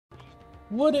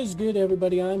What is good,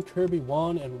 everybody? I'm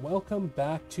Kirby1 and welcome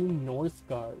back to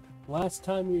Northgard. Last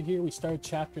time we were here we started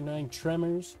chapter 9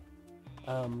 Tremors,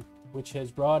 which has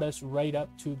brought us right up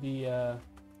to the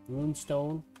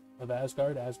Runestone of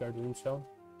Asgard, Runestone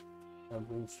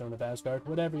of Asgard,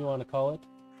 whatever you want to call it.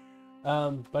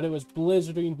 But it was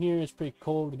blizzarding here. It's pretty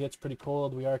cold. It gets pretty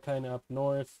cold. We are kind of up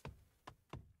north.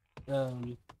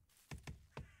 But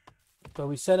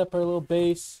we set up our little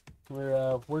base.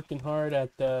 We're working hard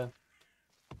at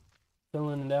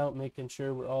filling it out, making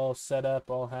sure we're all set up,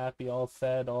 all happy, all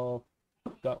fed, all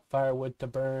got firewood to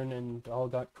burn, and all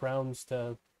got crowns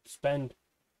to spend.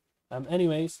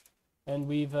 Anyways, and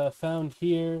we've found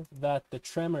here that the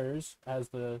tremors, as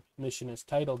the mission is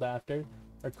titled after,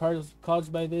 are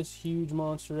caused by this huge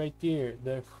monster right there,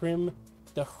 the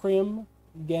Hrimgandr,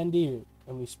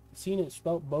 and we've seen it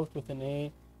spelled both with an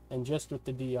A and just with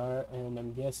the DR, and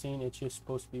I'm guessing it's just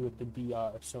supposed to be with the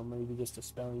DR, so maybe just a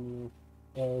spelling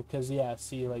error, because yeah,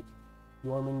 see, like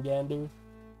Wurmslayer,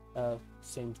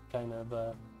 same kind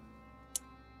of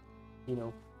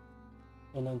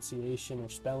enunciation or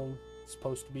spelling it's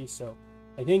supposed to be. So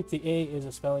I think the A is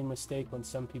a spelling mistake when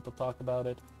some people talk about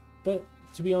it, but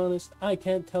to be honest, I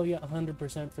can't tell you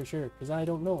 100% for sure, because I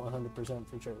don't know 100%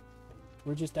 for sure.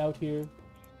 We're just out here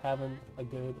having a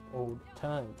good old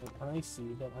time, and I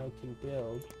see that I can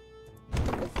build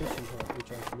a fishing hut,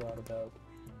 which I forgot about.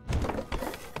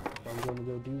 I'm going to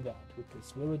go do that with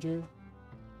this villager,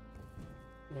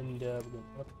 and we're going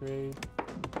to upgrade.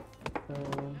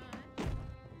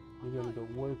 We're going to go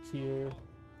work here.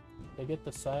 Did I get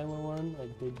the silo one? I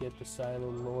did get the silo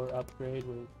lore upgrade,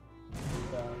 where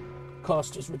the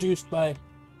cost is reduced by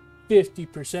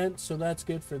 50%, so that's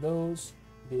good for those.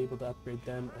 Be able to upgrade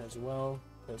them as well,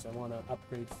 because I want to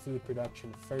upgrade food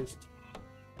production first,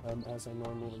 as I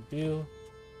normally do.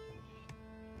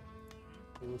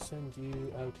 We'll send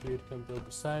you out here to come build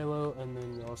the silo, and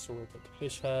then you also work at the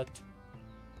fish hut.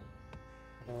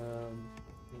 And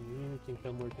you can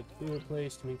come work at the food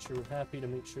place to make sure we're happy, to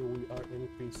make sure we are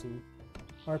increasing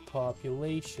our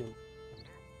population.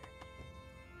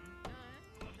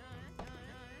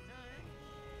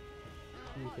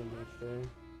 You can make there.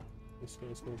 This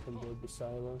guy's gonna come build the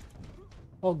silo.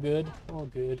 All good, all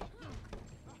good.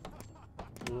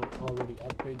 We won't already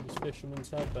upgrade this fisherman's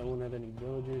hut, but I won't have any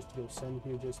villagers to go send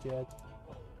here just yet.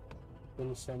 I'm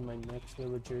gonna send my next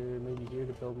villager maybe here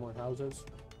to build more houses,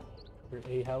 or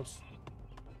a house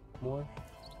more.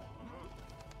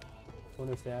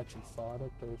 Wonder if they actually fought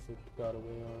it or if it got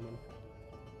away on them.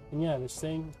 And yeah, this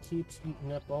thing keeps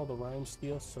eating up all the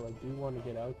Rimesteel, so I do want to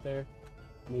get out there,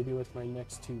 maybe with my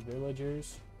next 2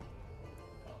 villagers.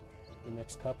 The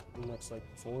next like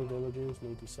 4 villagers,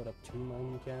 maybe set up 2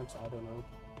 mining camps, I don't know.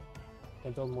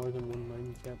 Can't build more than 1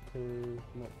 mining camp per...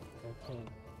 no, I can't.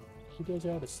 You guys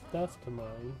are out of stuff to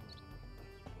mine.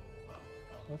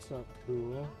 That's not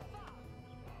cool.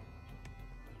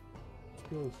 Let's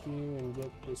go here and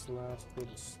get this last bit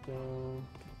of stone.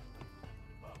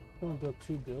 I'm gonna build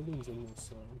 2 buildings in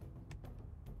this one.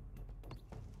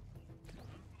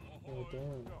 Oh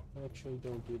damn, actually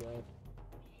don't do that.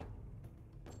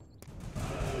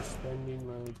 Spending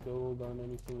my gold on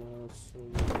anything else, so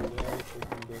we can do that, we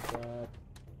can get that.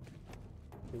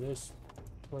 For this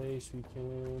place we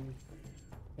can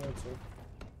cancel.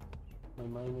 My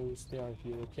miners, they are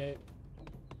here, okay.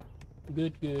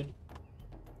 Good, good.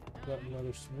 Got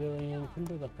another civilian, come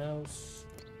to the house.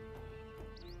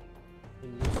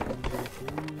 And this one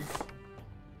please.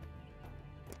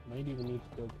 Might even need to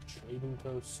build a trading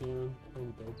post soon.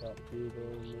 And build that here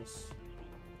though in this.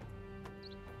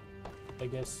 I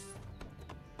guess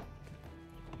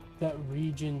that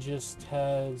region just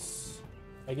has,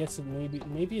 I guess it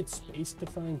maybe it's space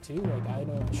defined too, like I'm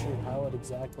not sure how it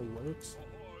exactly works,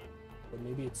 but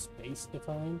maybe it's space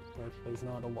defined, like there's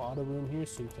not a lot of room here,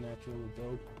 so you can actually only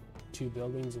build 2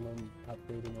 buildings and then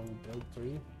upgrading only build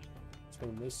 3. So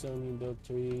in this zone you can build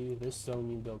 3, this zone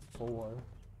you can build 4,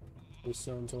 this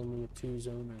zone's only a 2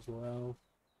 zone as well,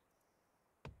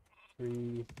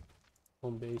 3,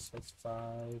 home base has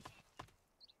 5.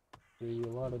 A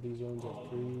lot of these zones are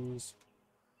 3s.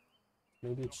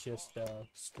 Maybe it's just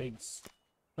space.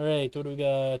 Alright, what do we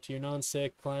got? Your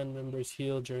non-sick clan members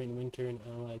heal during winter in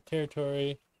allied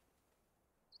territory.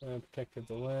 Protected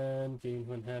the land. Gain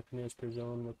 1 happiness per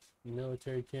zone with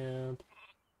military camp.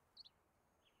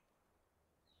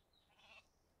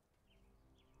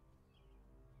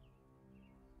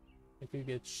 I could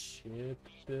get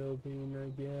shipbuilding, I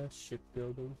guess.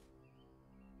 Shipbuilding.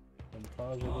 And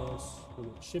pause, I guess. We'll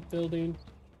get shipbuilding.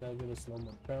 That'll give us a little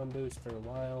more crown boost for a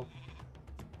while.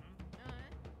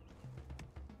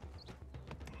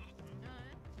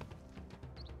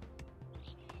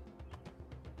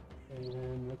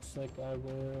 And looks like I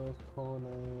will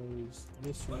colonize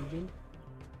this region.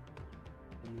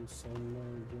 And send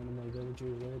one of my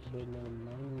villagers there to build another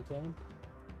mining town.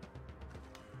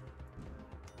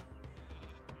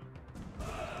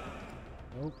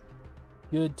 Nope.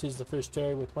 Good, 'tis the first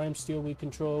area with Rimesteel we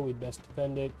control. We'd best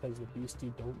defend it, because the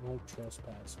beastie don't like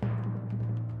trespass.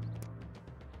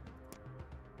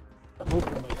 I'm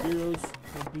hoping my heroes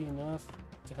will be enough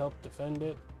to help defend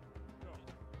it.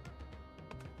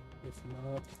 If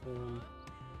not, then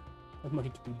I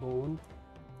might be boned.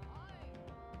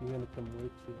 You're gonna come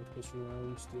work here, push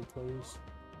around, steal place.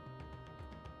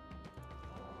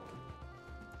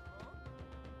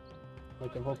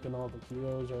 Like, I'm hoping all the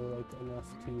heroes are like enough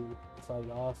to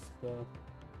fight off the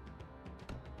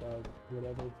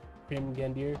whatever,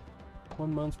 Hrimgandr.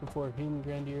 1 month before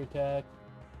Hrimgandr attack.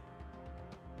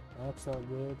 That's not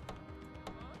good.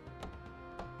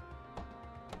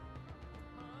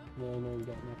 No, no, we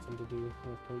got nothing to do.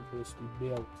 Let's wait for this to be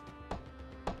built.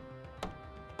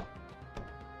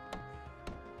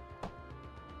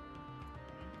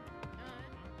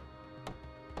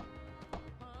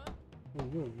 Oh,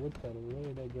 you're a woodcutter. Where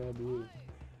did I grab you?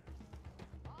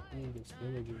 I need this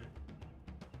villager.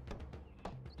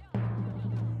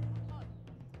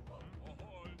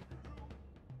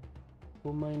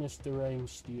 We'll minus the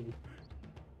Rimesteel.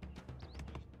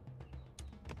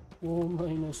 We'll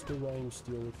minus the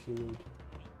Rimesteel if you would.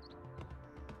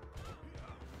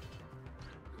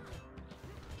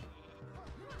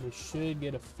 We should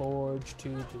get a forge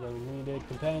too, because I need it.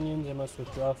 Companions, I must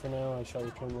withdraw for now. I shall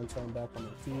return once I'm back on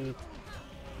my feet.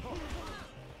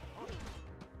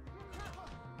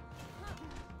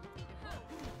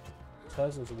 How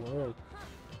does this work?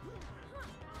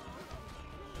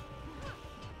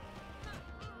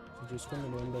 Is it just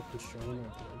going to end up destroying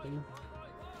our building?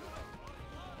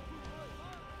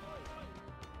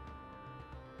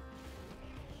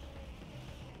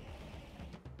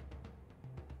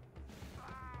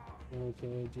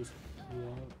 Okay, just,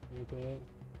 yeah, okay.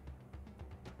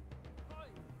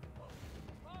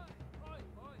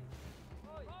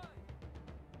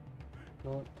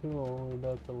 Not cool, we're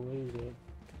about to lose it.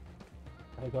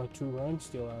 I got 2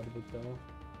 Rimesteel out of it though.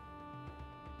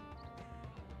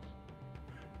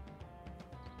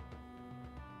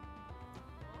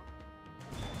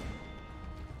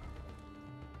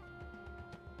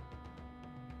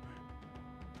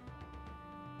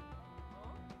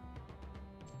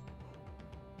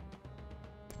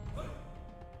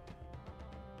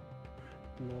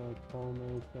 No,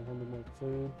 colonize 100 more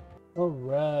food.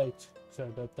 Alright, sorry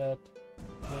about that.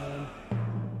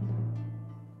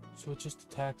 So it just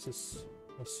attacks us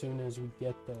as soon as we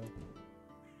get there.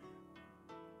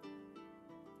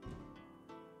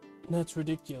 That's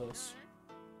ridiculous.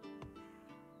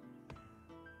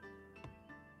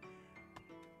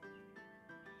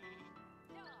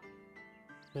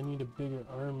 I need a bigger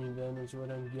army then, is what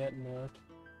I'm getting at.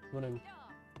 What I'm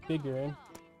figuring.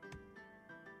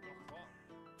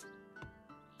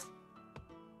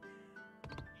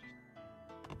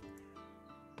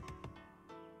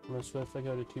 Unless if I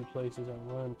go to 2 places at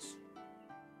once.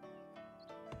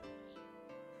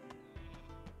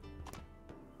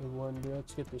 I wonder,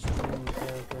 let's get this training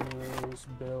camp anyways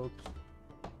built.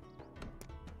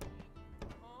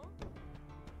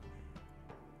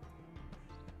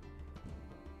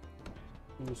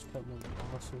 I'm just cut my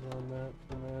losses on that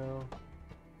for now.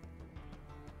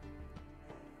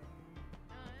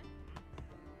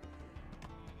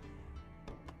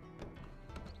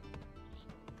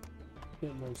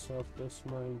 Get myself this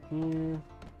mine here.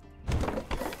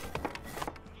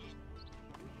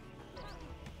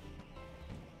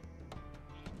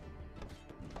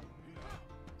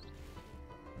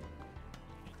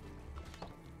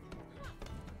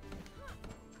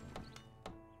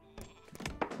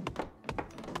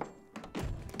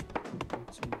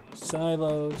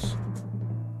 Silos.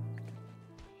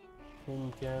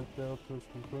 Camp built was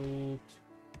complete.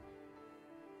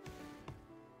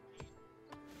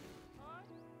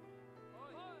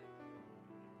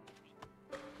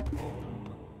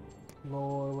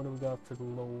 Lore, what do we got for the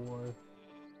lore?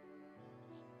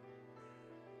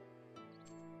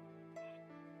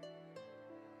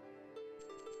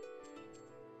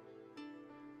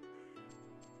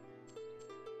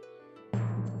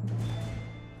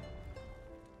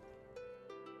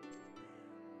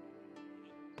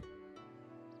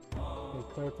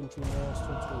 Carpentry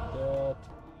master, take that.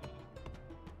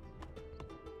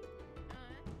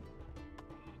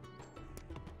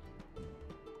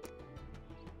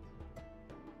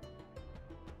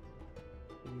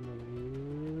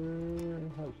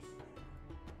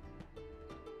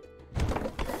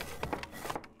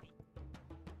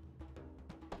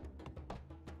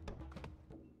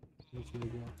 So we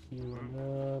got healing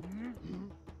up.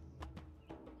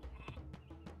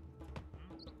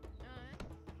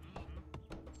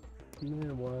 And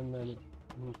then one that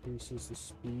increases the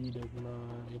speed of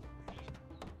my...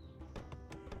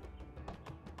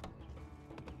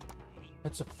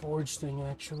 That's a forge thing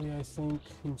actually, I think.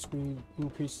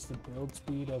 Increases the build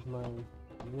speed of my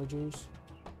villagers.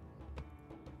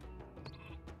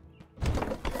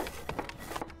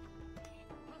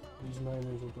 These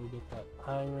miners will go get that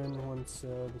iron once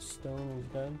the stone is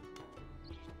done.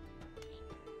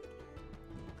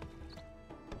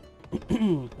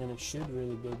 And it should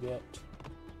really go get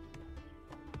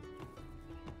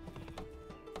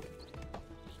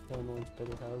stone ones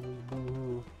better houses.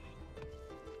 Boo-hoo.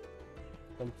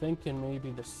 I'm thinking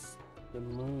maybe the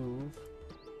move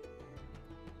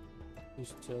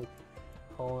is to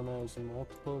colonize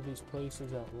multiple of these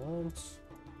places at once.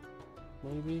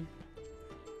 Maybe.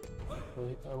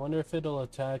 I wonder if it'll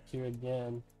attack here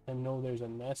again. I know there's a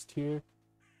nest here,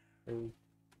 or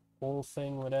whole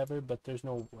thing, whatever, but there's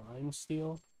no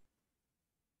Rimesteel.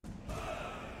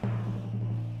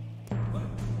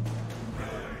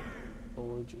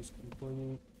 Forge is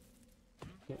complete.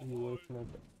 Get you working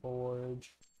at the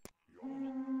forge.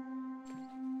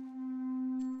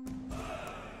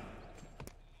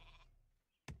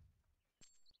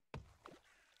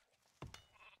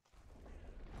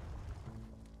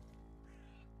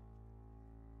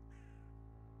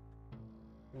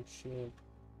 Oh shit.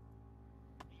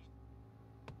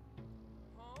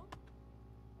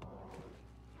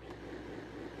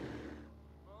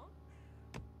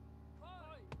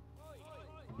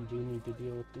 You do need to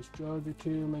deal with this Jogger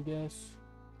tomb, I guess.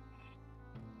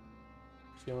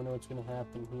 See, I don't know what's gonna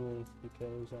happen here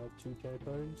because I have 2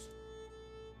 territories.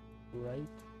 Right?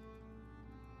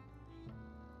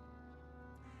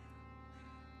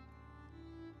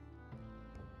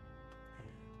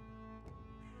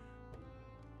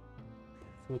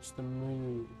 So it's the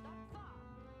move.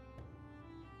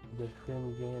 The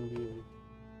Hrimgandr.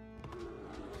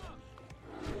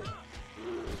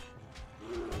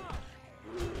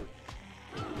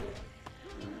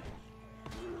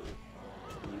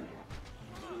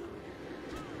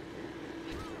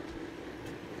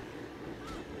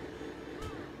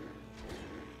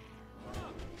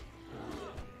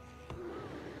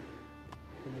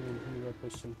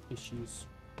 With some issues.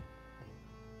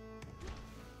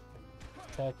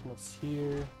 Attacking us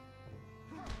here.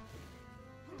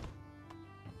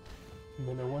 And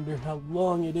then I wonder how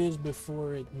long it is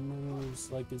before it moves.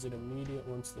 Like, is it immediate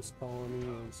once this colony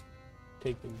is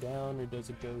taken down, or does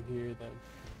it go here then?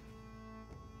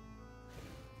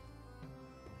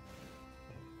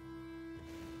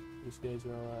 These guys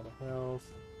are all out of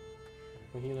health.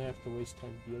 We really have to waste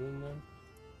time healing them.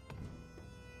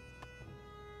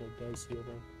 It does heal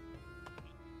them.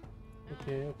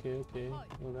 Okay.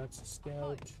 Well, that's a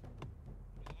scout.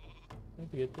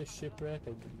 Maybe get this shipwreck. I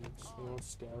can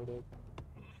scout it.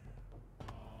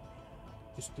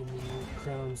 Just give me more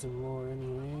crowns and lore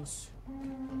anyways.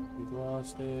 We've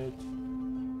lost it.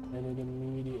 And it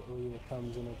immediately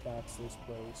comes and attacks this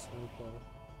place. Okay.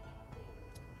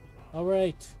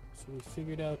 Alright. So we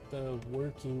figured out the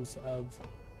workings of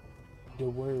the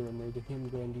worm, or the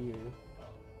Hrimgandr.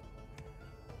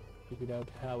 Figured out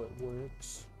how it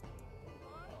works.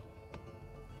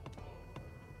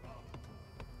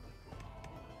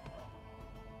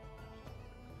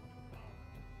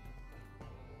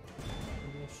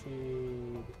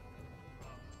 Initiate.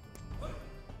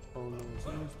 Colonize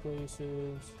these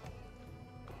places.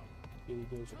 Get you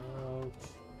guys out.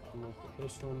 Come up with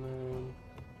this one then.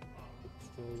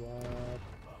 Destroy that.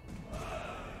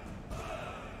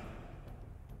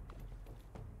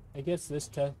 I guess this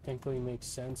technically makes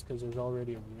sense because there's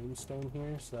already a runestone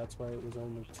here, so that's why it was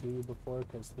only 2 before,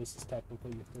 because this is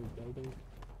technically your 3rd building.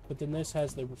 But then this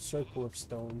has the circle of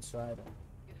stone, so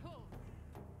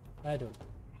I don't.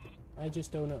 I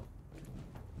just don't know.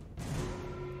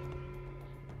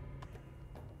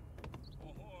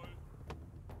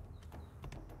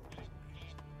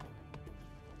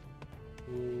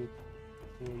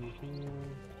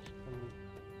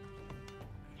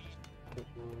 Put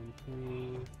one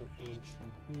here, put one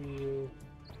sheep here,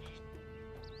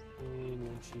 and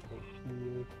one sheep up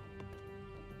here.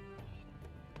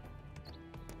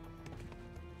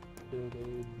 Build a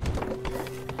road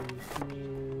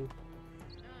here.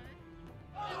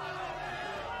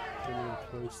 I'm gonna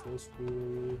place this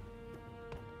here.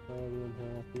 Everyone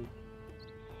happy.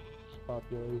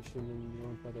 Population and you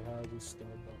want better houses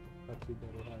still, but that's your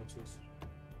better houses.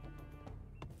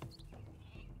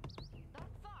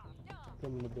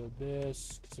 I'm gonna build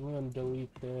this, because I'm gonna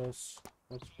delete this.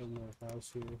 Let's build my house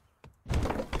here.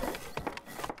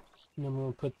 And then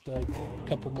we'll put like a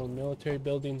couple more military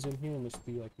buildings in here, and this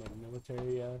will be like my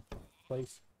military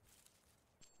place.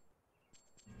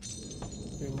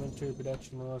 During winter,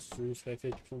 production loss is reduced by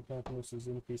 50%, confidence is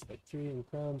increased by 3, and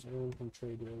crowns earned from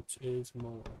trade routes is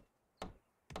more.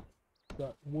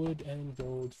 Got wood and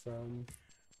gold from.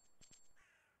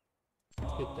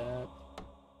 Let's get that.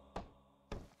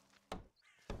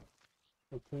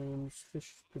 Harpoons,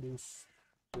 fish produce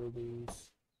buildings.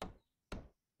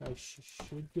 I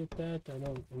should get that.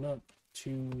 I'm not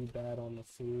too bad on the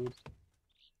food,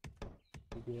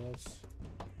 I guess.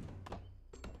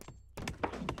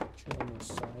 Make sure my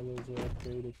silos are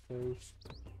upgraded first.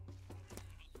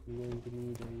 I'm going to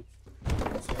need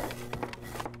a silo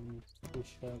and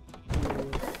fish up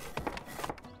here.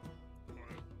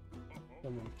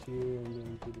 Come up here, I'm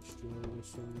going to destroy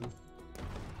this one.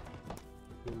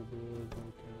 Gonna build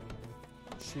like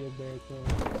a shield barricade.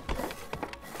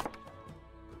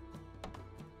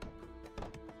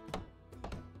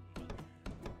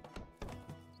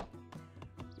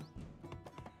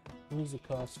 Here's the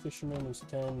cost. Fisherman is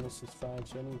 10, this is 5,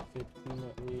 so I need 15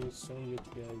 at least. So I'm get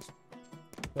you guys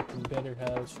fucking better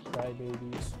house,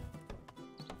 crybabies.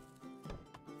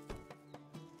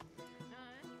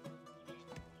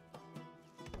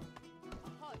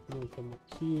 I'm gonna come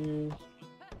up here.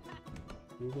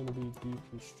 You're gonna be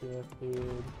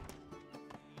deconstructed.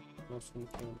 Also gonna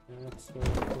put an axe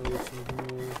place in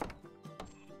here.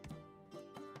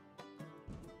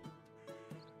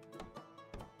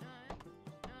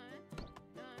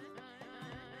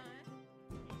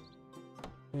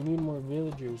 I need more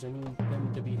villagers. I need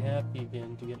them to be happy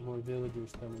again to get more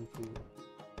villagers coming through.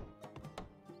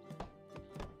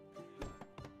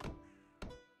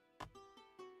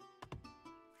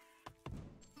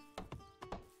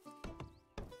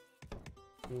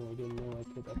 Oh, I didn't know I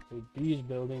could upgrade these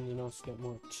buildings and also get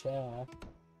more chaff.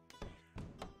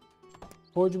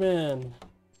 Forgeman!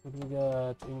 What do we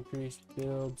got? Increased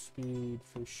build speed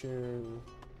for sure.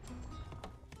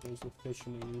 There's the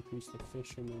fisherman. Increase the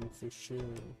fisherman for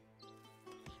sure.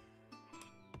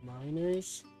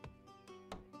 Miners.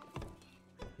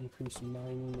 Increase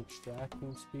mining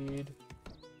extracting speed.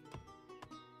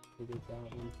 We'll get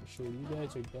that one for sure. You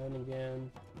guys are done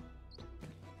again.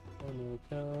 And we'll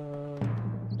come.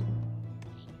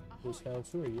 This house,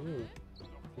 who are you?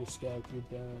 Your scout,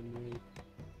 you're done, right?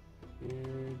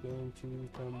 You're going to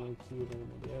come with you then,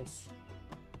 I guess.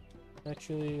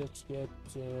 Actually, let's get,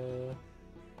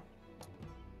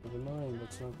 never mind,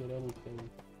 let's not get anything.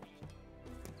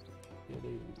 Get a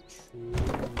tree.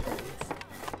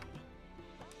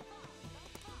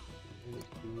 And a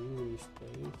brewer's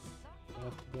place. I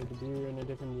have to go to brewer in a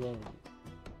different zone.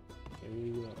 There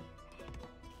you go.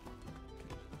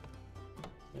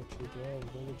 Actually, do I have a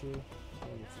villager? I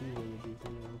have a few villagers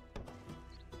now.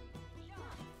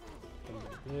 Come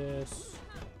get this.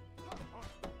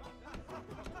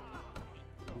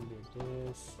 Come get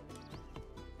this.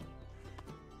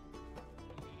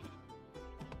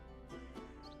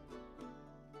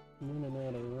 I'm running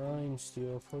out of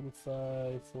Rimesteel.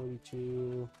 45,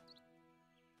 42,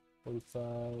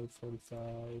 45,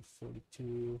 45,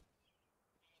 42.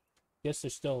 Guess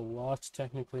there's still lots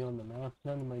technically on the map.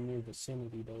 None in my near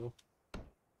vicinity though.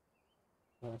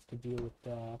 I'll have to deal with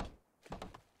that.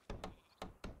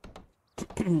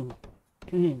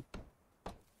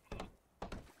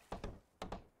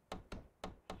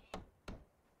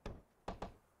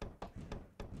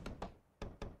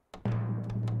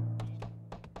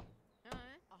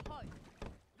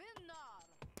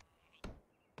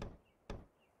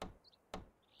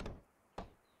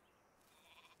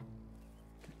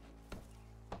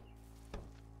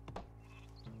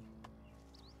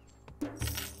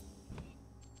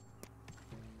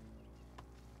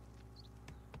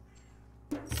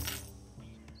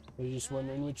 I was just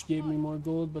wondering which gave me more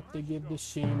gold, but they give the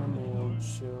same amount,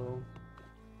 so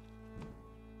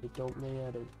it don't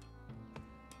matter.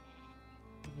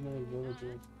 Another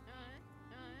villager.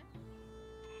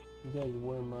 You guys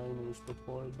were miners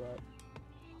before, but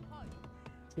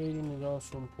trading is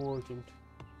also important.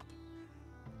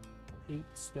 8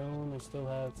 stone, I still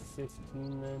have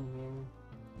 15 then here.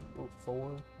 Oh,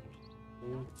 4.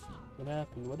 8. What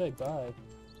happened? What did I buy?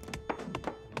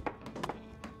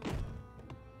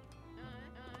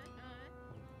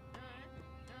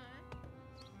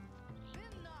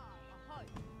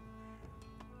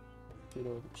 Get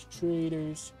all these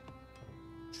traders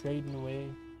trading away.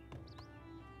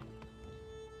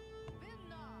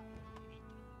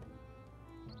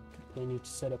 I need to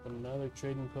set up another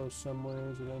trading post somewhere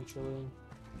eventually.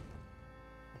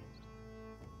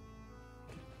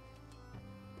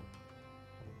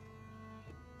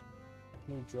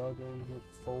 many draws are in here?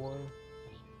 4.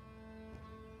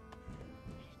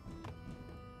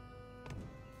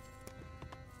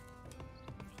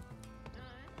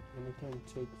 And it can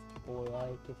take 4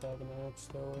 out if I have an axe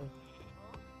thrower.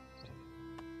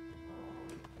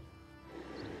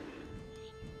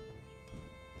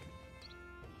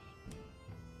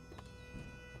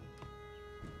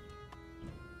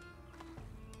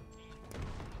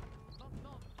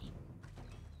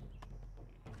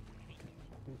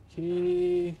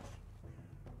 Okay.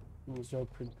 These are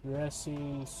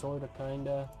progressing, sorta,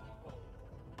 kinda.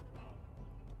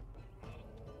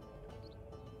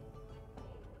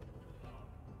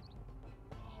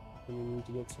 And we need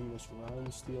to get some of this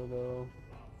Rimesteel though.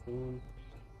 Soon.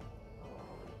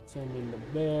 Send in the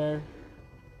bear.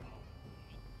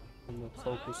 And we'll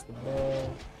focus the bear.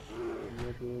 And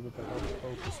we'll be able to help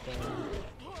focus down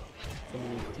some of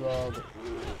these drugs.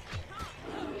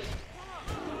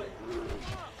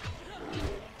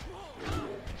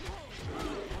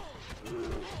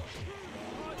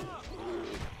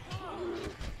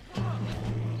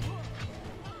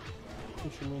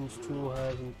 Fisherman's tool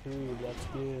has improved, that's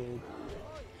good.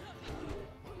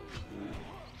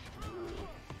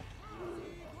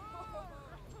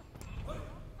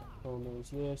 Oh, there's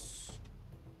this.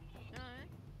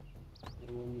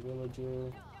 And one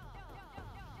villager.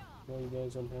 Why are you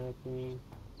guys unhappy?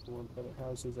 We want better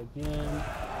houses again.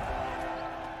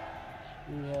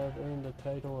 We have earned the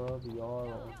title of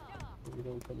Jarl. We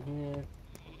don't come here.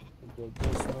 We build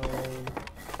this line.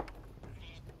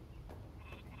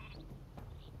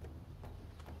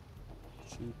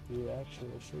 Sheep here.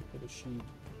 Actually, I should put a sheep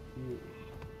here.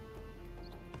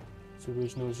 So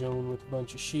there's no zone with a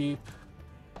bunch of sheep.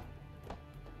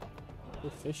 The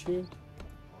fish here?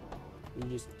 We're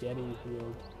just getting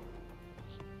healed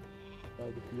by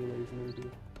the healers, maybe.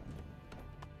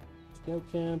 Scout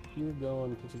camp, you're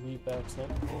going because of deep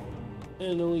accent.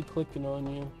 And only clicking on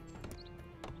you.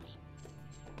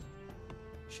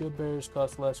 Shield bearers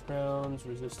cost less crowns,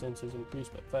 resistance is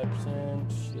increased by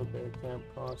 5%, shield bearer camp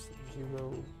costs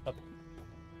 0 up.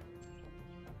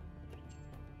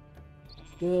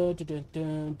 Let's go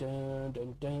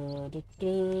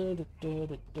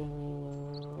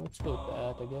with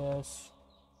that, I guess.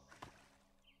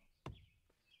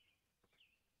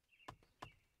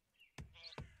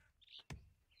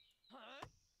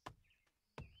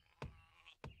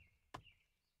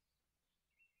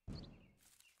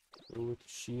 Go with the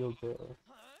shield bearer.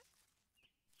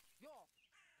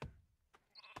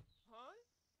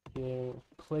 Yeah,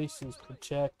 place is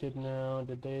protected now.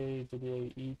 Did they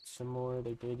eat some more?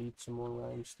 They did eat some more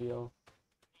Rimesteel.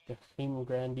 The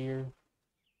Hrimgandr.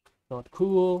 Not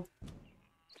cool,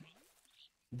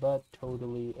 but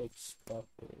totally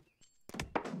expected.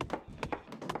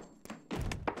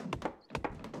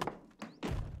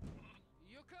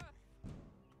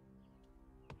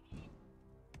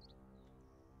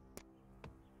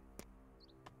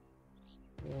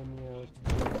 And yeah, let's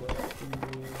do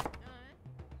that here.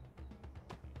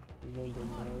 We're going to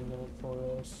mine that for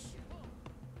us.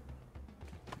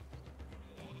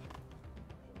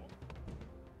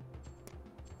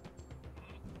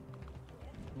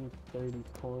 Need 30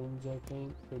 coins, I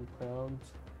think, 30 crowns.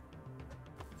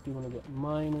 Do want to get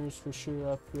miners for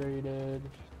sure upgraded.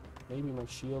 Maybe my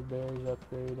shield bearers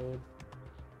upgraded.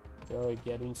 They're already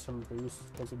getting some boosts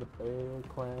because of the bear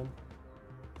clan.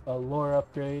 Lore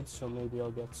upgrades, so maybe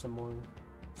I'll get some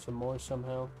more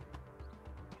somehow.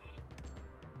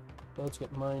 So let's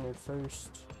get miner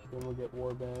first, then we'll get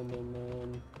warband, and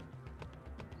then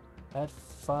I had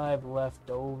 5 left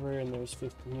over, and there's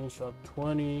 15 here, so I'll have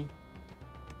 20.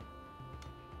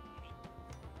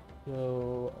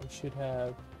 So I should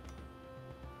have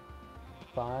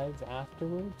 5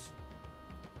 afterwards.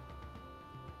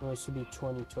 Well, it should be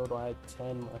 20 total. I had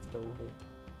 10 left over.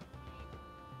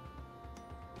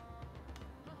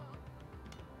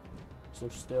 So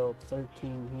still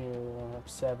 13 here, I'll have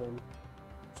 7.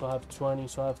 So I'll have 20,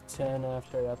 so I'll have 10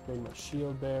 after I upgrade my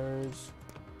shield bearers.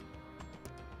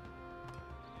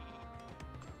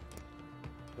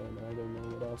 And I don't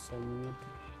know what else I need.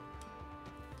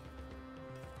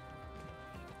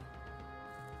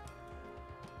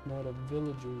 Not of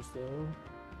villagers though.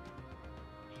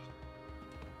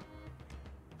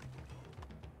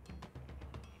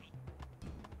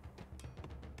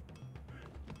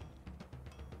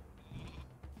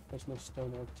 There's my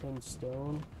stone. I have 10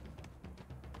 stone.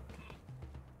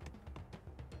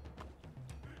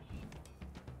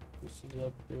 This is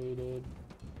upgraded.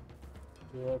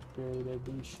 They're upgraded.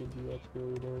 These should be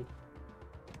upgraded.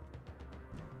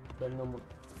 Got no more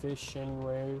fish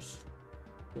anywheres.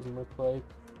 Doesn't look like.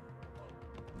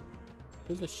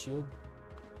 There's a shield.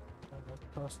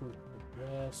 Cost me the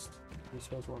rest. These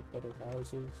guys want better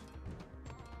houses.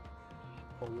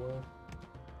 4.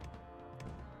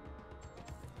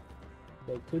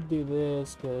 I could do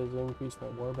this because I increase my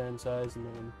warband size and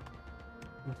then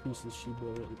increases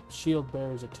shield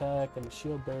bearer's attack, and the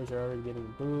shield bearers are already getting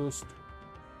a boost.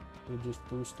 We just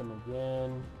boost them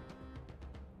again.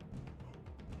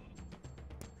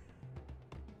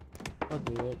 I'll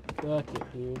do it. Fuck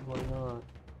it, dude. Why not?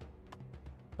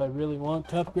 If I really want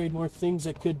to upgrade more things,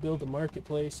 I could build a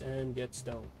marketplace and get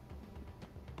stone.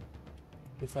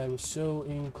 If I was so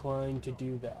inclined to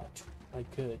do that, I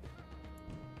could.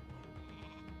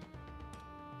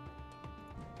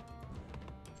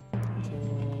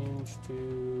 Change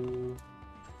to...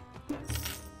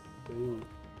 Ooh.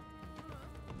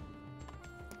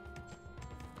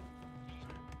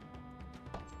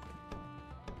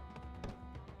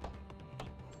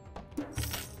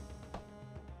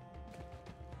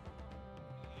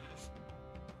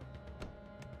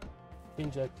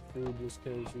 Change that to food just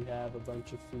because we have a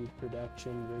bunch of food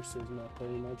production versus not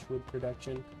very much wood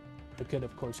production. I could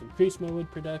of course increase my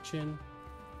wood production,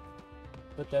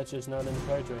 but that's just not in the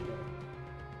cards right now.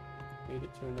 Made it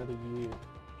to another year.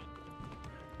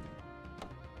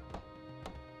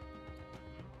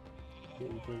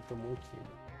 Anything from work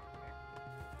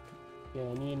here.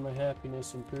 Yeah, I need my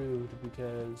happiness improved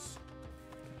because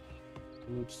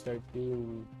I need to start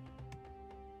doing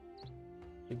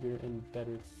bigger and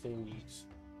better things.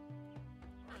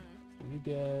 So you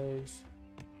guys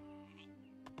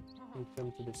can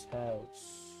come to this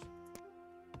house.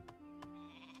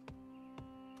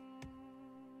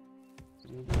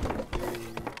 You guys do...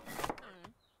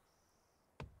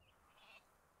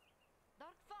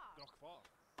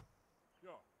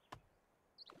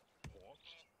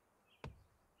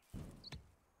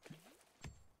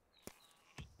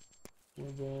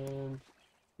 And then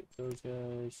get those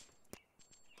guys.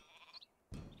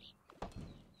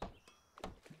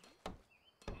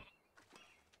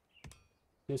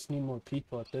 Just need more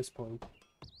people at this point.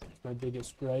 It's my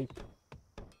biggest gripe.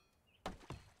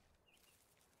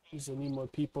 Is I need more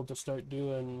people to start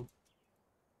doing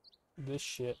this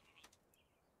shit.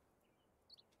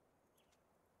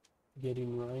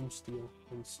 Getting Rimesteel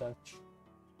and such.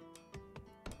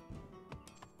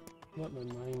 Got my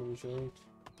miners, right?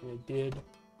 I did.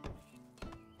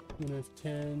 I'm gonna have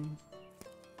 10.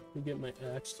 We get my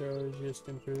axe throwers just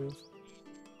improved.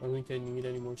 I don't think I need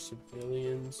any more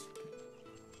civilians.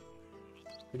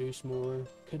 Produce more.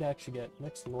 Could actually get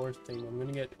next lore thing. I'm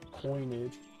gonna get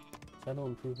coinage. That'll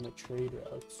improve my trade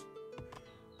routes.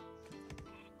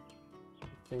 I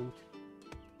think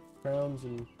crowns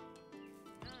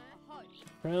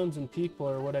and people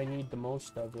are what I need the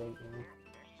most of right now.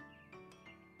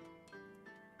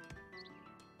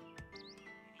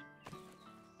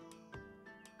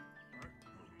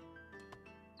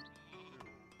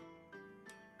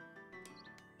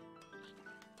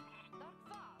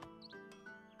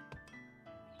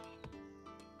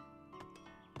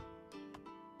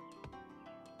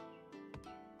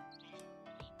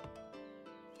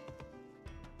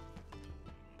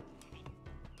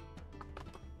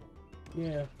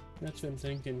 Yeah, that's what I'm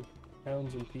thinking.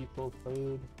 Towns and people,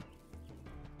 food.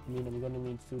 I mean, I'm gonna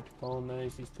need food to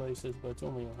colonize these places, but it's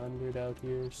only 100 out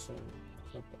here, so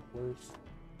it's not that worse.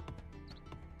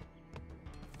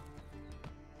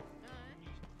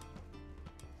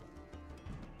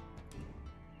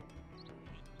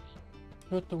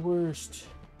 Not the worst,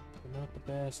 but not the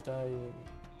best either.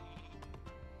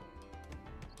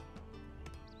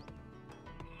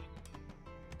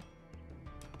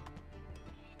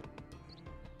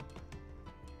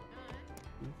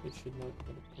 I should not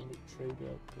put a point trade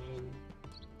out there.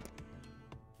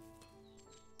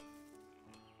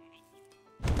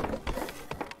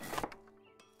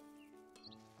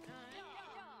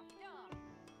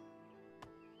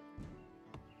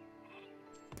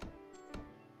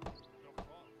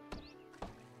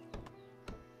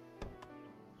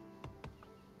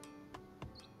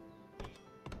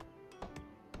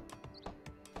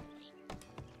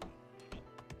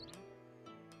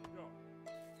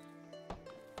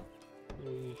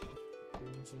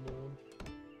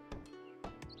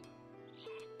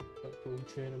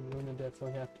 Trade. I'm gonna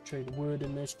definitely have to trade wood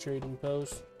in this trading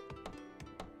post.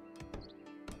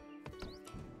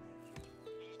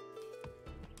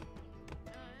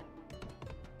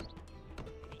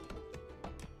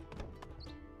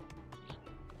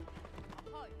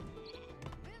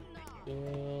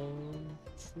 And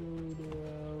trade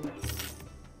out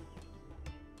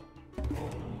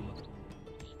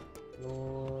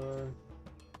your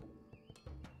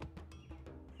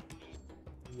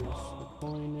the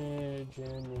coinage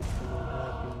and there's some more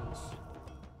happiness.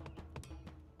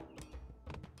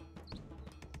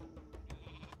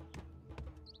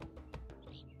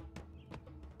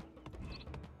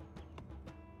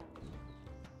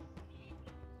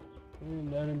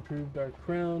 And that improved our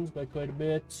crowns by quite a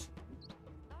bit.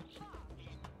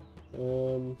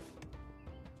 Which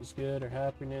is good. Our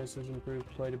happiness has improved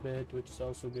quite a bit, which is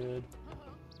also good.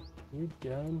 You're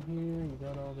down here. You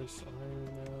got all this iron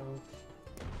out.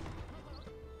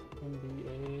 Can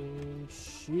be a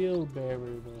shield bearer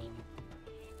then.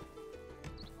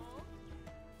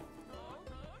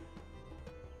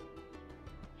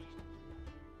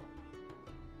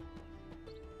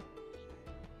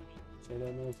 So I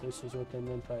don't know if this is what they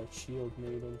meant by a shield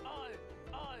maiden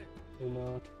or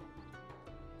not.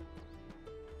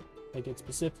 Like it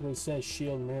specifically says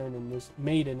shield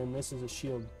maiden and this is a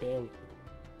shield bearer.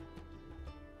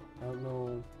 I don't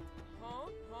know.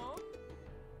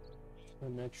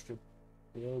 An extra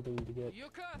building to get.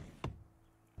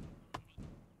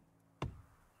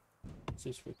 It's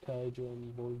just for Kaija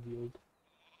and Borgfield.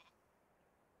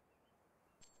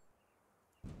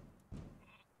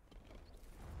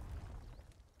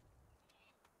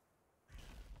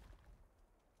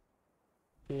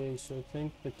 Okay, so I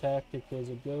think the tactic as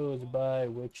it goes by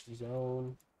which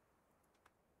zone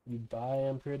you buy,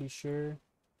 I'm pretty sure.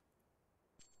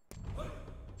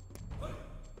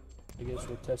 I guess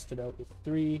we'll test it out with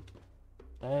 3.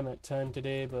 I am at time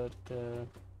today, but we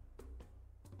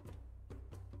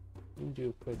can do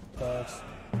a quick test.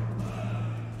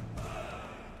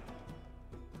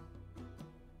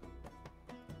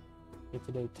 Get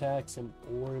today tax in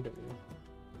order.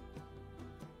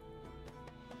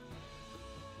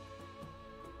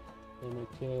 And I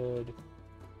could,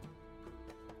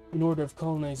 in order of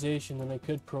colonization, then I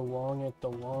could prolong it the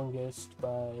longest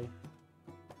by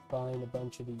buying a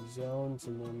bunch of these zones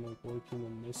and then like working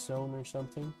in this zone or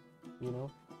something, you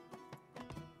know?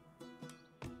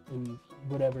 And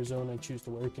whatever zone I choose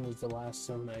to work in is the last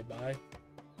zone I buy.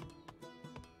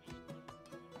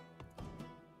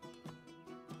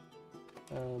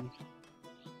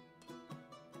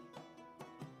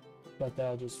 But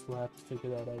I'll just we'll have to figure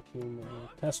that out here in the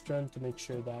test run to make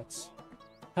sure that's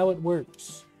how it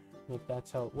works. And if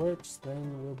that's how it works,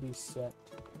 then we'll be set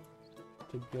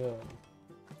to go.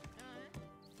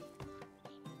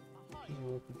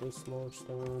 Look at this large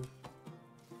stone.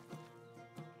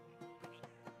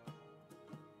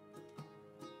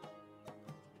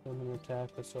 I'm gonna attack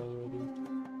us already.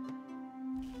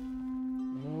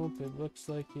 Nope, it looks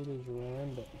like it is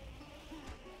random.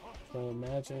 So I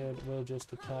imagine it will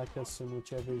just attack us in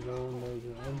whichever zone there's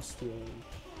Rimesteel in.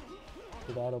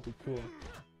 So that'll be cool.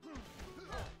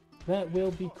 That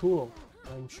will be cool,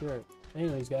 I'm sure.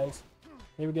 Anyways, guys,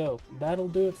 here we go. That'll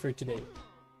do it for today.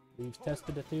 We've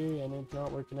tested a theory and it's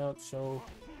not working out, so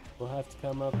we'll have to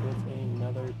come up with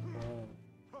another plan.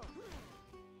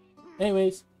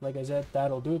 Anyways, like I said,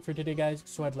 that'll do it for today, guys.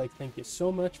 So I'd like to thank you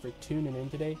so much for tuning in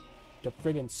today. To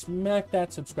friggin' smack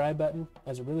that subscribe button,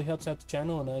 as it really helps out the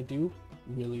channel and I do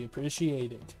really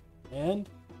appreciate it. And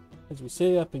as we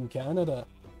say up in Canada,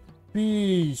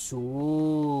 peace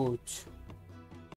out.